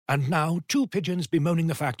And now, two pigeons bemoaning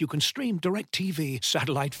the fact you can stream DirecTV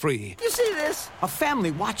satellite-free. You see this? A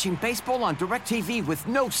family watching baseball on DirecTV with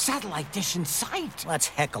no satellite dish in sight. Let's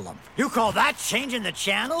heckle them. You call that changing the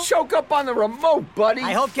channel? Choke up on the remote, buddy.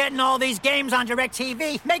 I hope getting all these games on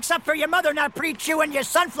DirecTV makes up for your mother not pre-chewing your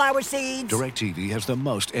sunflower seeds. DirecTV has the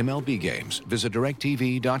most MLB games. Visit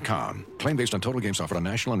DirecTV.com. Claim based on total games offered on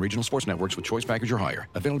national and regional sports networks with choice package or higher.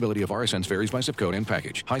 Availability of RSNs varies by zip code and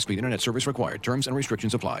package. High-speed internet service required. Terms and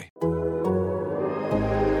restrictions apply.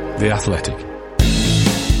 The Athletic.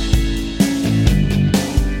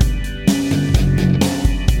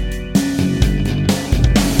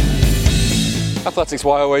 Athletics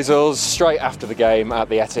Why Always Us, straight after the game at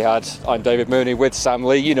the Etihad. I'm David Mooney with Sam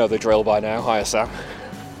Lee. You know the drill by now. Hiya, Sam.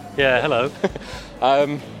 Yeah, hello.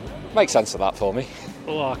 Make sense of that for me.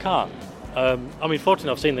 Well, I can't. Fortunately,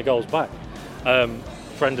 I've seen the goals back.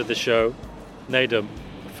 Friend of the show, Nadam,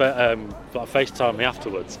 FaceTimed me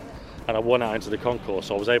afterwards, and I went out into the concourse,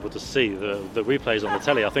 so I was able to see the replays on the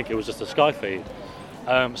telly. I think it was just a Sky feed.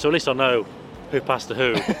 So at least I know who passed to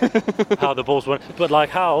who, how the balls went. But like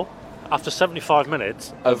how, after 75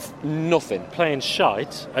 minutes of nothing, playing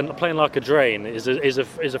shite and playing like a drain is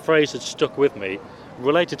a phrase that's stuck with me,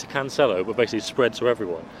 related to Cancelo, but basically spread to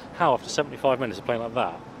everyone. How after 75 minutes of playing like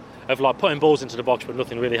that, of like putting balls into the box but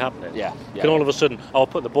nothing really happening. Can all of a sudden, I'll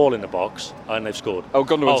put the ball in the box and they've scored.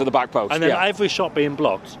 Gundogan to the back post. And then every shot being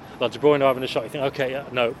blocked, like De Bruyne having a shot, you think, okay, yeah,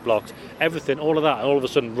 no, blocked. Everything, all of that, and all of a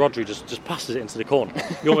sudden Rodri just passes it into the corner.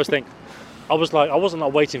 You almost think, I wasn't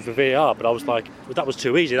like waiting for VAR, but I was like, well, that was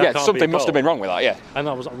too easy. That can't something be must have been wrong with that, yeah. And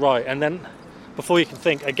I was like, right. And then, before you can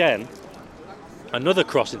think again, another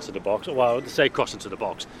cross into the box. Well, I'd say cross into the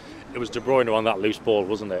box. It was De Bruyne on that loose ball,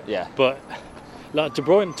 wasn't it? Yeah. But like De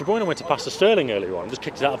Bruyne went to pass to Sterling earlier on, just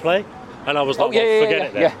kicked it out of play, and I was like, forget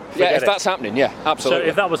it then. Yeah, if that's happening, yeah, absolutely. So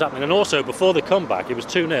if that was happening, and also before the comeback, it was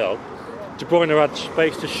 2-0. De Bruyne had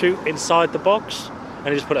space to shoot inside the box, and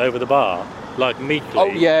he just put it over the bar, like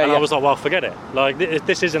meekly. I was like, well, forget it. Like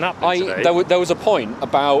this isn't happening today. There was a point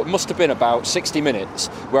must have been about 60 minutes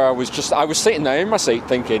where I was sitting there in my seat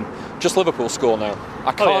thinking, just Liverpool score now.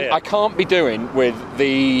 I can't be doing with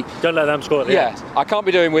the... Don't let them score at the end. I can't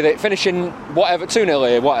be doing with it finishing whatever, 2-0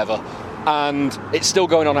 here, whatever, and it's still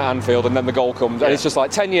going on at Anfield, and then the goal comes, and it's just like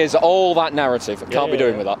 10 years, all that narrative. Can't be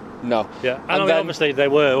doing with that. No. Yeah, and then, obviously they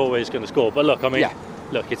were always going to score, but look,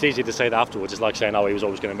 look, it's easy to say that afterwards. It's like saying, he was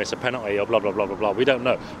always going to miss a penalty or blah, blah, blah, blah, blah. We don't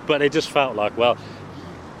know. But it just felt like, well,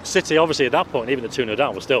 City, obviously, at that point, even the 2-0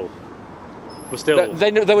 down was still...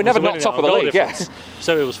 They were never knocked top of the league, yes.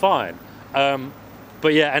 So it was fine.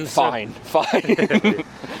 But yeah, and fine.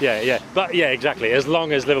 yeah. But yeah, exactly. As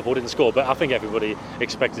long as Liverpool didn't score, but I think everybody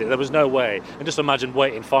expected it. There was no way. And just imagine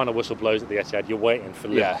waiting, final whistle blows at the Etihad. You're waiting for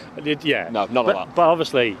Liverpool. Yeah. No, none of that. But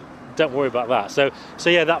obviously, don't worry about that. So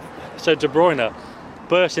De Bruyne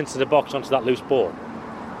bursts into the box onto that loose ball.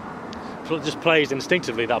 Just plays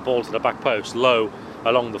instinctively that ball to the back post, low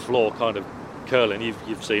along the floor, kind of curling.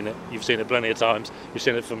 You've seen it. You've seen it plenty of times. You've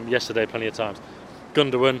seen it from yesterday plenty of times.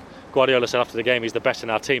 Gundogan, Guardiola said after the game, he's the best in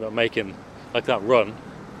our team at making like that run.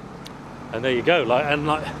 And there you go.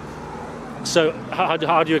 So how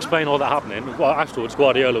do you explain all that happening? Well, afterwards,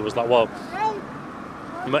 Guardiola was like, well,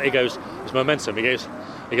 he goes, it's momentum. He goes,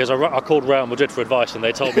 I called Real Madrid for advice and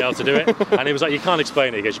they told me how to do it. And he was like, you can't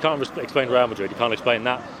explain it. He goes, you can't explain Real Madrid. You can't explain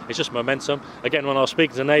that. It's just momentum. Again, when I was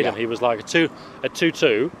speaking to Nadam, he was like, a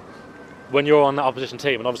 2-2. When you're on that opposition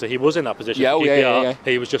team, and obviously he was in that position,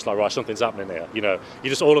 he was just like, right, something's happening here. You know, you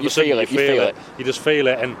just all of a sudden you feel it. You just feel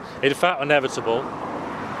it, and it felt inevitable.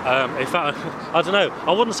 It felt, I don't know.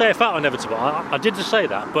 I wouldn't say it felt inevitable. I did just say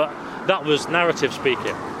that, but that was narrative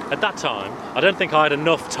speaking. At that time, I don't think I had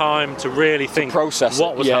enough time to really think process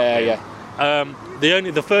what was happening.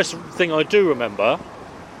 The first thing I do remember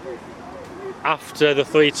after the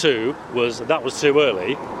 3-2 was that was too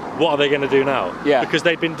early. What are they going to do now? Yeah. Because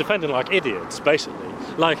they'd been defending like idiots, basically.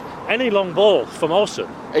 Like any long ball from Olsen.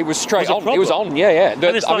 It was straight on. It was on, yeah. And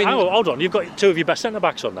it's hold on, you've got two of your best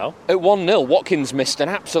centre-backs on now. At 1-0, Watkins missed an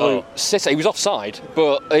absolute sitter. He was offside,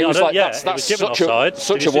 but it was like, that's such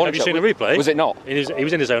a one. Have you seen a replay? Was it not? He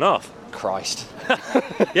was in his own half. Christ.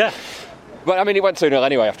 Yeah. But I mean, it went 2-0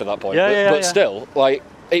 anyway after that point. But still, like,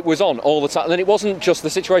 it was on all the time. And then the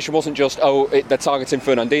situation wasn't just, they're targeting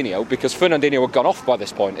Fernandinho, because Fernandinho had gone off by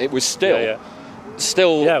this point. It was still...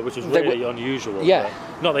 Yeah, which was really unusual. Yeah.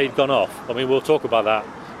 Not that he'd gone off. I mean, we'll talk about that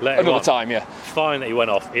later another time, yeah. Fine that he went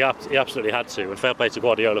off. He absolutely had to. And fair play to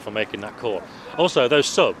Guardiola for making that call. Also, those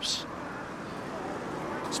subs...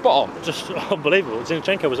 Spot on. Just unbelievable.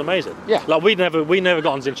 Zinchenko was amazing. Yeah. Like, we never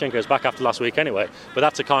got on Zinchenko's back after last week anyway. But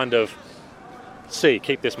that's a kind of... see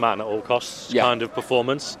keep this man at all costs kind of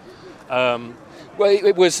performance. Well,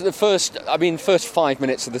 it was the first 5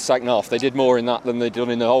 minutes of the second half. They did more in that than they'd done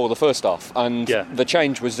in the whole of the first half. And the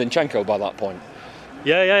change was Zinchenko by that point.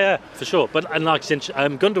 Yeah, for sure. And like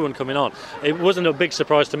Gundogan coming on, it wasn't a big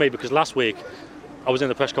surprise to me because last week I was in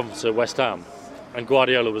the press conference at West Ham and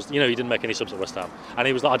Guardiola was, he didn't make any subs at West Ham. And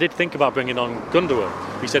he was like, I did think about bringing on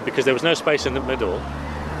Gundogan. He said because there was no space in the middle,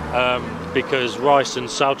 because Rice and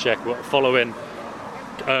Soucek were following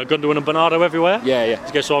Gundogan and Bernardo everywhere.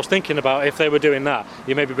 Yeah. So I was thinking about if they were doing that,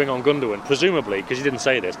 you maybe bring on Gundogan, presumably, because he didn't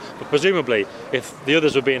say this, but presumably if the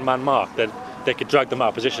others were being man-marked, then they could drag them out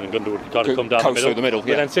of position and Gundogan could kind of come down the middle.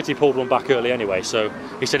 But then City pulled one back early anyway, so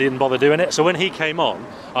he said he didn't bother doing it. So when he came on,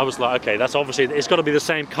 I was like, okay, that's obviously, it's got to be the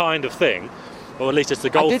same kind of thing, or at least it's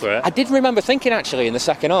the goal for it. I did remember thinking actually in the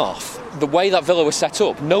second half, the way that Villa was set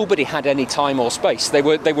up, nobody had any time or space. They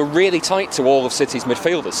were really tight to all of City's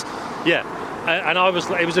midfielders. Yeah. And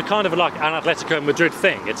it was a kind of like an Atletico Madrid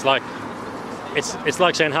thing. It's like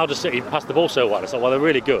saying, how does City pass the ball so well? It's like, well, they're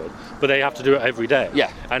really good, but they have to do it every day.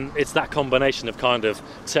 Yeah. And it's that combination of kind of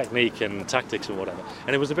technique and tactics and whatever.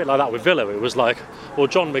 And it was a bit like that with Villa. It was like, well,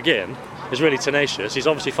 John McGinn is really tenacious. He's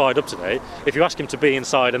obviously fired up today. If you ask him to be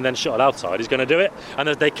inside and then shut it outside, he's going to do it. And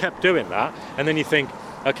they kept doing that. And then you think,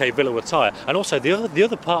 okay, Villa were tired. And also the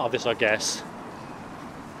other part of this, I guess,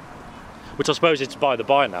 which I suppose it's by the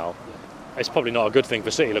by now, it's probably not a good thing for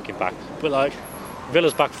City looking back, but like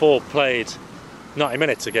Villa's back four played 90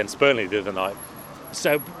 minutes against Burnley the other night.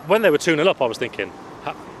 So when they were 2-0 up, I was thinking,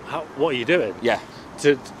 what are you doing? Yeah.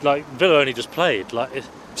 Villa only just played.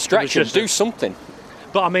 Stretch and do something.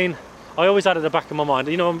 But I mean, I always had at the back of my mind,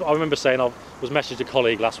 I remember saying, I was messaged a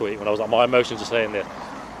colleague last week when I was like, my emotions are saying this.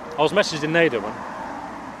 I was messaged in Nader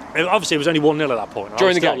when, obviously it was only 1-0 at that point.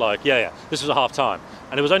 During the game? This was at half time.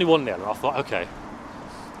 And it was only 1-0 and I thought, okay,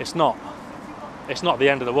 it's not the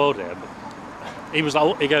end of the world here. He was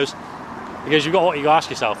like, he goes, you've got what you got to ask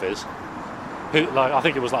yourself is, I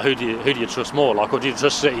think it was like, who do you trust more? Or do you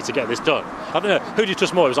trust City to get this done? I don't know, who do you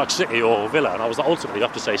trust more? It was like City or Villa, and I was like, ultimately you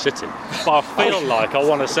have to say City. But I feel like I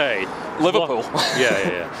want to say Liverpool.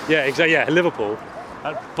 Yeah, exactly. Yeah, Liverpool.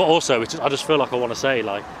 But also, I just feel like I want to say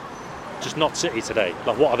just not City today.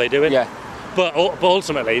 What are they doing? Yeah. But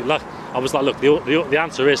ultimately, I was like, look, the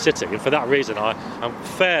answer is City, and for that reason, I'm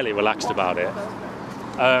fairly relaxed about it.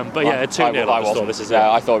 But yeah, 2-0. I thought this is it.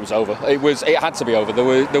 I thought it was over. It had to be over.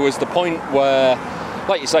 There was the point where,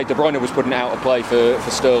 like you say, De Bruyne was putting it out of play for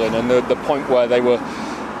Sterling, and the point where they were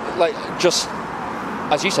just,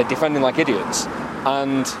 as you said, defending like idiots.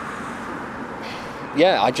 And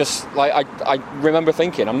yeah, I remember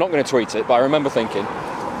thinking, I'm not going to tweet it, but I remember thinking,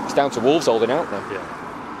 it's down to Wolves holding out now. Yeah.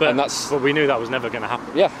 But we knew that was never going to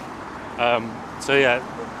happen. Yeah. So yeah.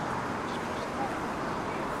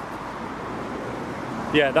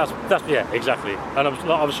 Yeah, that's exactly. And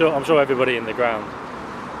I'm sure everybody in the ground,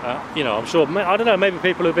 I'm sure. I don't know. Maybe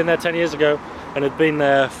people who've been there 10 years ago and had been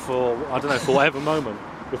there for whatever moment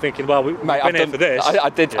were thinking, well, we've been here for this. I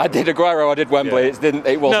did Aguero. I did Wembley. Yeah.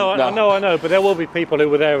 It wasn't. No, I know. But there will be people who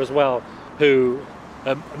were there as well who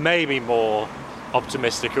may be more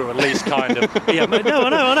optimistic, or at least kind of. Yeah, no, I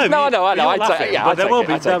know. No, I know. But there will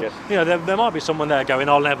be. There might be someone there going,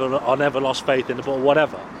 I never lost faith in the ball,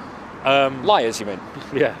 whatever. Liars, you mean?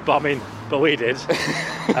 Yeah, but we did.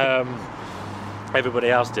 Everybody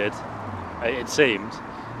else did, it seemed.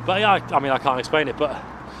 But yeah, I can't explain it. But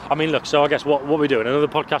look. So I guess what we're doing, another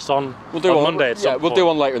podcast on Monday. We'll do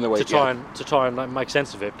one later in the week to try and make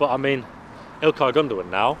sense of it. But Ilkay Gundogan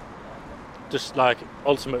now, just like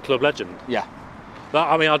ultimate club legend. Yeah.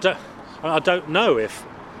 I don't know if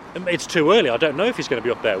it's too early. I don't know if he's going to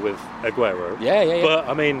be up there with Aguero. Yeah.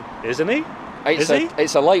 But isn't he?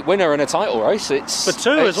 It's a late winner in a title race. It's for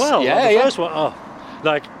two as well. Yeah, the first one.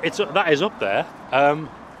 That is up there. And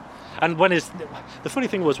the funny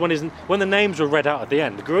thing was when the names were read out at the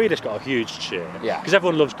end, Grealish got a huge cheer. Yeah. Because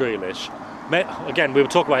everyone loves Grealish. Again, we will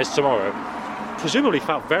talk about this tomorrow. Presumably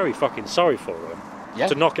felt very fucking sorry for him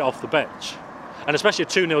to knock it off the bench, and especially at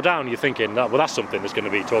 2-0 down, you're thinking, well, that's something that's going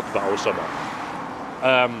to be talked about all summer.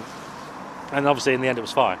 And obviously in the end it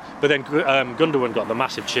was fine. But then Gundogan got the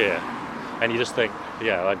massive cheer. And you just think,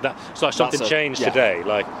 that. It's like something changed today.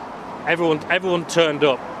 Like everyone turned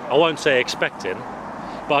up. I won't say expecting,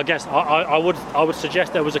 but I guess I would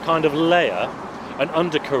suggest there was a kind of layer, an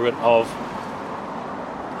undercurrent of.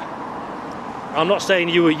 I'm not saying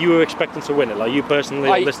you were expecting to win it, like you personally,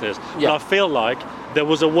 or listeners. But I feel like there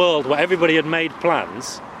was a world where everybody had made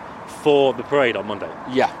plans for the parade on Monday.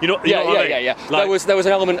 Yeah. You know what I mean? Yeah. Like, there was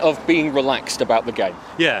an element of being relaxed about the game.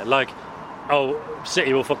 Yeah,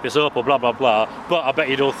 City will fuck this up or blah blah blah. But I bet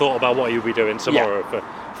you'd all thought about what you'd be doing tomorrow,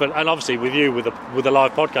 and obviously with you with the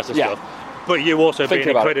live podcast and stuff. But you also being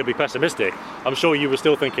incredibly pessimistic. I'm sure you were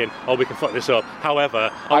still thinking, we can fuck this up.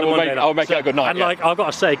 However, I'll make it a good night. And I've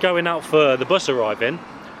got to say, going out for the bus arriving,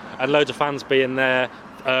 and loads of fans being there.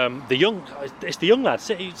 It's the young lads.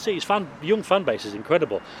 City's young fan base is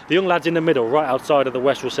incredible. The young lads in the middle, right outside of the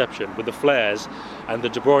West reception, with the flares and the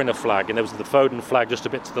De Bruyne flag, and there was the Foden flag just a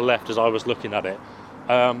bit to the left as I was looking at it.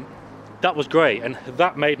 That was great, and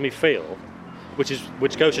that made me feel,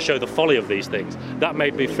 which goes to show the folly of these things. That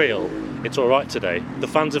made me feel it's all right today. The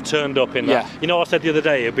fans have turned up in that. You know, I said the other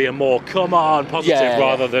day it'd be a more come on positive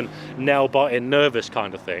rather than nail biting nervous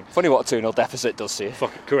kind of thing. Funny what a 2-0 deficit does to you.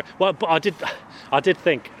 Fucking correct. Well, but I did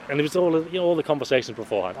think, and it was all the conversations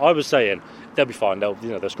beforehand. I was saying they'll be fine.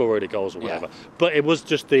 They'll score early goals or whatever. But it was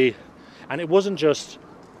just and it wasn't just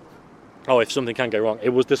if something can go wrong. It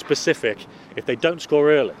was the specific. If they don't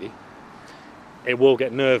score early, it will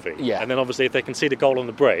get nervy. Yeah. And then obviously if they can see the goal on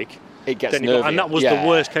the break, it gets nervy. And that was the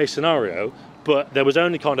worst case scenario. But there was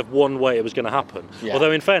only kind of one way it was going to happen. Yeah.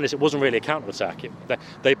 Although in fairness, it wasn't really a counter-attack.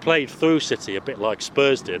 They played through City a bit like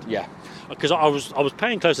Spurs did. Yeah. Because I was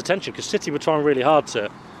paying close attention because City were trying really hard to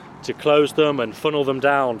close them and funnel them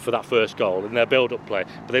down for that first goal in their build-up play.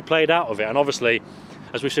 But they played out of it. And obviously,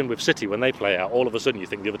 as we've seen with City, when they play out, all of a sudden you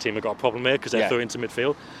think the other team have got a problem here because they're through into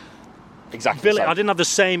midfield. Exactly. Villa, I didn't have the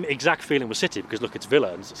same exact feeling with City because look, it's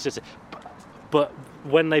Villa and City. But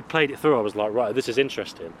when they played it through, I was like, right, this is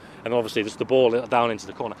interesting. And obviously, there's the ball down into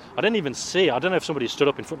the corner. I didn't even see. I don't know if somebody stood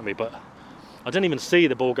up in front of me, but I didn't even see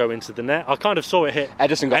the ball go into the net. I kind of saw it hit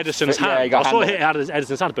Ederson's hand. I saw it hit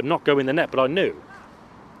Ederson's hand, but not go in the net. But I knew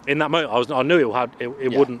in that moment, I knew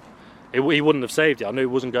it wouldn't. He wouldn't have saved it. I knew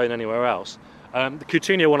it wasn't going anywhere else. The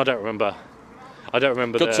Coutinho one, I don't remember.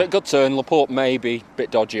 Good turn. Laporte maybe a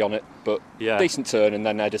bit dodgy on it, but decent turn, and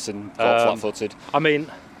then Ederson got flat-footed. I mean,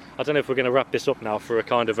 I don't know if we're going to wrap this up now for a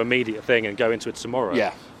kind of immediate thing and go into it tomorrow.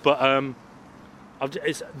 Yeah. But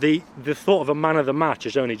it's the thought of a man of the match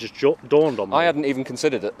has only just dawned on me. I hadn't even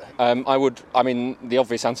considered it. The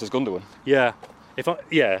obvious answer is Gundogan. Yeah.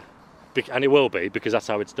 And it will be because that's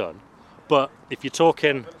how it's done. But if you're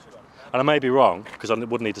talking, and I may be wrong because I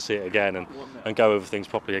would need to see it again and go over things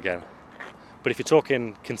properly again. But if you're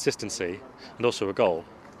talking consistency and also a goal,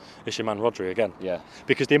 it's your man Rodri again. Yeah.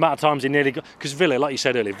 Because the amount of times he nearly got... Because Villa, like you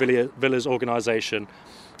said earlier, Villa's organisation,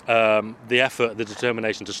 the effort, the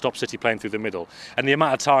determination to stop City playing through the middle, and the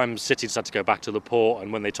amount of times City just had to go back to Laporte,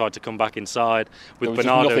 and when they tried to come back inside with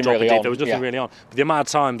Bernardo dropping deep, there was nothing really on. But the amount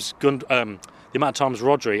of times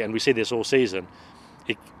Rodri, and we see this all season,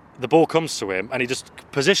 the ball comes to him and he just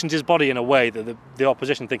positions his body in a way that the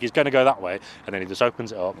opposition think he's going to go that way, and then he just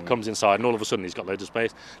opens it up, comes inside, and all of a sudden he's got loads of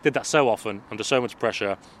space. Did that so often under so much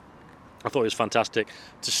pressure. I thought it was fantastic.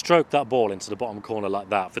 To stroke that ball into the bottom corner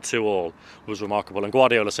like that for 2-2 was remarkable. And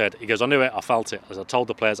Guardiola said, he goes, I knew it, I felt it. As I told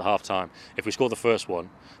the players at half-time, if we score the first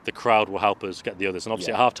one, the crowd will help us get the others. And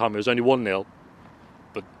obviously at half-time it was only 1-0.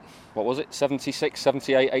 But what was it, 76,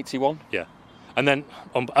 78, 81? Yeah. And then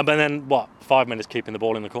 5 minutes keeping the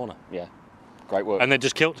ball in the corner. Yeah, great work. And they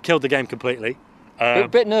just killed the game completely. A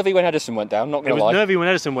bit nervy when Ederson went down, not going to lie. It was nervy when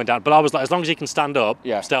Ederson went down, but I was like, as long as he can stand up,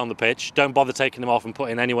 stay on the pitch, don't bother taking him off and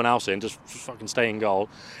putting anyone else in, just fucking stay in goal.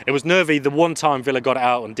 It was nervy the one time Villa got it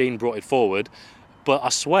out and Dean brought it forward, but I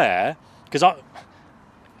swear, because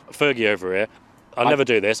Fergie over here, I'll never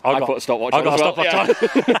do this. I put a stopwatch on. I got a stopwatch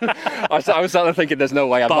on. I was sort of thinking there's no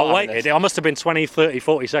way I'm not having this. I must have been 20, 30,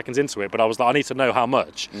 40 seconds into it, but I was like, I need to know how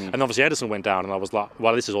much. And obviously Ederson went down and I was like,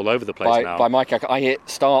 well, this is all over the place now. By my calculation, I hit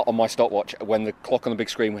start on my stopwatch when the clock on the big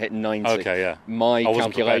screen hit 90. Okay, yeah. My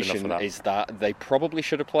calculation is that they probably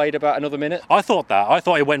should have played about another minute. I thought that. I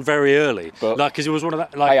thought it went very early. Because it was one of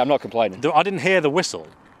that... hey, I'm not complaining. I didn't hear the whistle,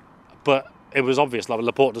 but... It was obvious, like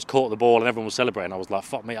Laporte just caught the ball and everyone was celebrating. I was like,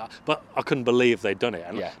 fuck me. But I couldn't believe they'd done it.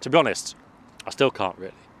 And to be honest, I still can't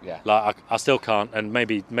really. Yeah. Like, I still can't, and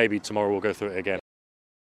maybe tomorrow we'll go through it again.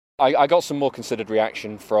 I got some more considered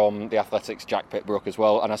reaction from the Athletic's Jack Pitt-Brooke as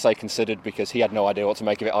well, and I say considered because he had no idea what to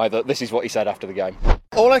make of it either. This is what he said after the game.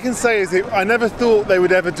 All I can say is that I never thought they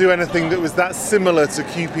would ever do anything that was that similar to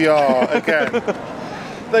QPR again.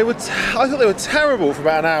 I thought they were terrible for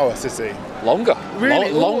about an hour, City. Longer.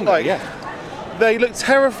 Really? Longer, They looked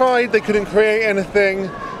terrified, they couldn't create anything,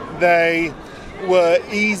 they were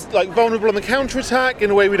vulnerable on the counter-attack in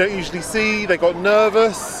a way we don't usually see, they got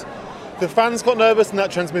nervous, the fans got nervous and that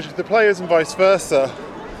transmitted to the players and vice versa.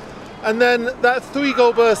 And then that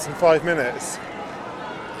 3-goal burst in 5 minutes,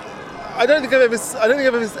 I don't think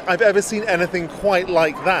I've ever seen anything quite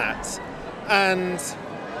like that. And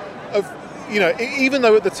even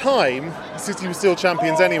though at the time City were still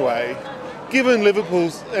champions anyway, given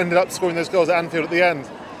Liverpool ended up scoring those goals at Anfield at the end,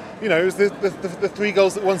 it was the 3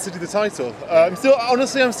 goals that won City the title. I'm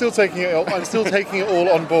still taking it all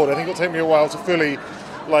on board. I think it'll take me a while to fully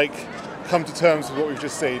come to terms with what we've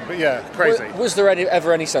just seen. But yeah, crazy. Was there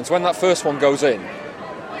ever any sense when that first one goes in?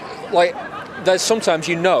 There's sometimes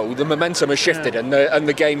the momentum has shifted and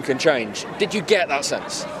the game can change. Did you get that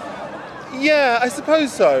sense? Yeah, I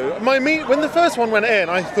suppose so. When the first one went in,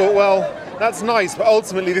 I thought, well, that's nice, but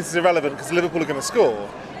ultimately this is irrelevant because Liverpool are going to score.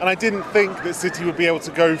 And I didn't think that City would be able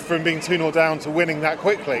to go from being 2-0 down to winning that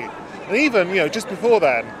quickly. And even, just before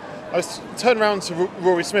then, I turned around to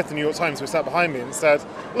Rory Smith, the New York Times, who sat behind me, and said,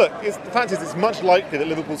 look, the fact is it's much likely that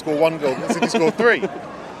Liverpool score 1 goal than City score 3.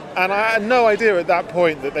 And I had no idea at that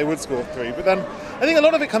point that they would score 3. But then I think a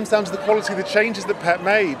lot of it comes down to the quality of the changes that Pep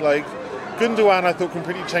made. Gundogan, I thought,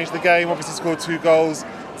 completely changed the game, obviously scored 2 goals.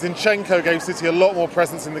 Zinchenko gave City a lot more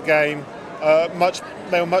presence in the game.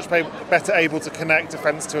 They were much better able to connect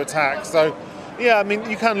defence to attack. So, yeah,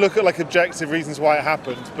 you can look at objective reasons why it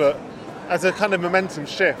happened, but as a kind of momentum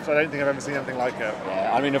shift, I don't think I've ever seen anything like it.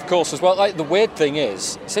 Yeah, of course, as well, the weird thing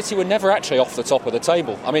is, City were never actually off the top of the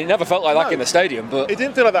table. It never felt like that in the stadium, but... It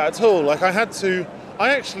didn't feel like that at all. There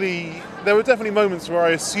were definitely moments where I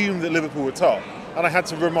assumed that Liverpool were top, and I had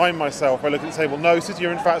to remind myself by looking at the table, no, City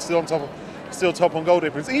are in fact still top on goal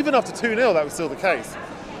difference. Even after 2-0, that was still the case.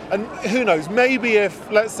 And who knows, maybe if,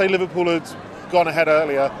 let's say, Liverpool had gone ahead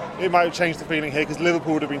earlier, it might have changed the feeling here because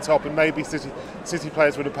Liverpool would have been top and maybe City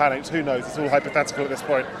players would have panicked. Who knows? It's all hypothetical at this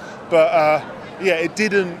point. But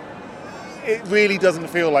it really doesn't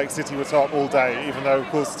feel like City were top all day, even though, of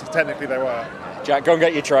course, technically they were. Jack, go and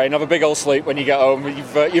get your train. Have a big old sleep when you get home.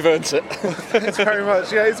 You've earned it. Thanks very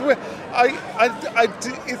much. Yeah, it's weird.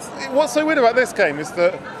 What's so weird about this game is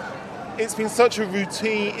that it's been such a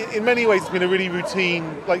routine. In many ways, it's been a really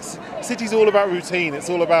routine. City's all about routine. It's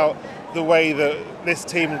all about the way that this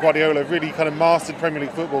team and Guardiola have really kind of mastered Premier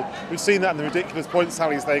League football. We've seen that in the ridiculous point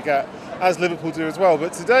tallies they get, as Liverpool do as well.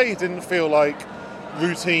 But today, it didn't feel like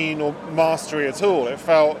routine or mastery at all.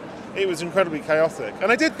 It was incredibly chaotic.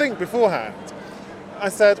 And I did think beforehand, I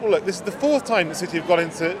said, well, look, this is the 4th time that City have got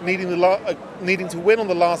into needing to win on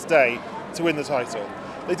the last day to win the title.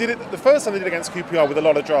 They did it the first time they did it against QPR with a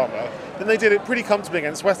lot of drama. Then they did it pretty comfortably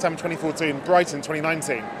against West Ham 2014, Brighton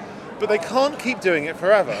 2019. But they can't keep doing it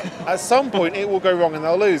forever. At some point, it will go wrong and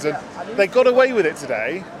they'll lose. And they got away with it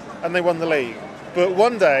today, and they won the league. But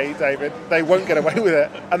one day, David, they won't get away with it,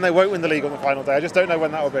 and they won't win the league on the final day. I just don't know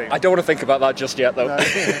when that will be. I don't want to think about that just yet, though. No.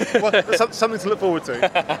 Well, something to look forward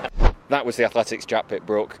to. That was the Athletics Jack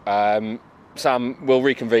Pitt-Brook. Sam, we'll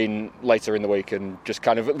reconvene later in the week and just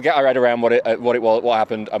kind of get our head around what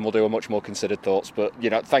happened, and we'll do a much more considered thoughts. But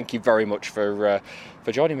thank you very much for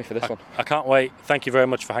joining me for this one. I can't wait. Thank you very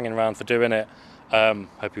much for hanging around, for doing it.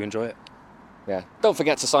 Hope you enjoy it. Yeah. Don't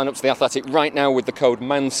forget to sign up to The Athletic right now with the code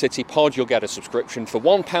ManCityPod. You'll get a subscription for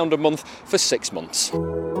 £1 a month for 6 months.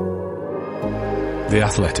 The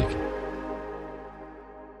Athletic.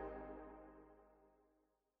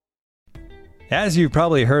 As you've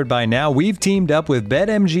probably heard by now, we've teamed up with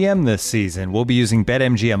BetMGM this season. We'll be using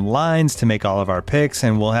BetMGM lines to make all of our picks,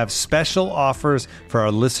 and we'll have special offers for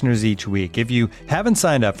our listeners each week. If you haven't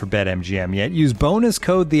signed up for BetMGM yet, use bonus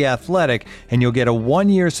code THEATHLETIC, and you'll get a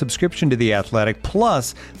 1-year subscription to The Athletic,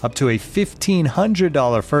 plus up to a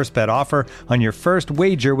 $1,500 first bet offer on your first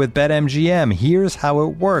wager with BetMGM. Here's how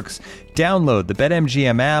it works. Download the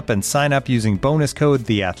BetMGM app and sign up using bonus code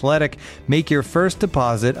THEATHLETIC. Make your first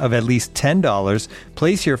deposit of at least $10.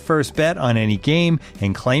 Place your first bet on any game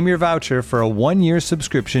and claim your voucher for a 1-year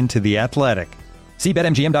subscription to The Athletic. See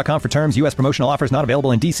BetMGM.com for terms. U.S. promotional offers not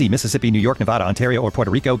available in D.C., Mississippi, New York, Nevada, Ontario, or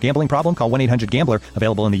Puerto Rico. Gambling problem? Call 1-800-GAMBLER.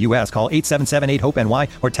 Available in the U.S. Call 877-8-HOPE-NY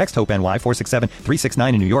or text HOPE-NY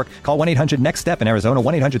 467-369 in New York. Call 1-800-NEXT-STEP in Arizona.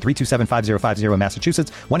 1-800-327-5050 in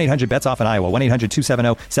Massachusetts. 1-800-BETS-OFF in Iowa.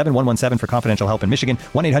 1-800-270-7117 for confidential help in Michigan.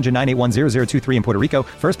 1-800-981-0023 in Puerto Rico.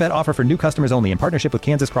 First bet offer for new customers only in partnership with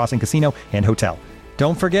Kansas Crossing Casino and Hotel.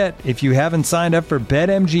 Don't forget, if you haven't signed up for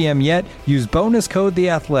BetMGM yet, use bonus code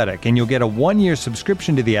THEATHLETIC and you'll get a 1-year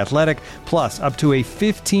subscription to The Athletic, plus up to a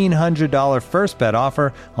 $1,500 first bet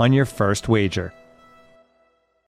offer on your first wager.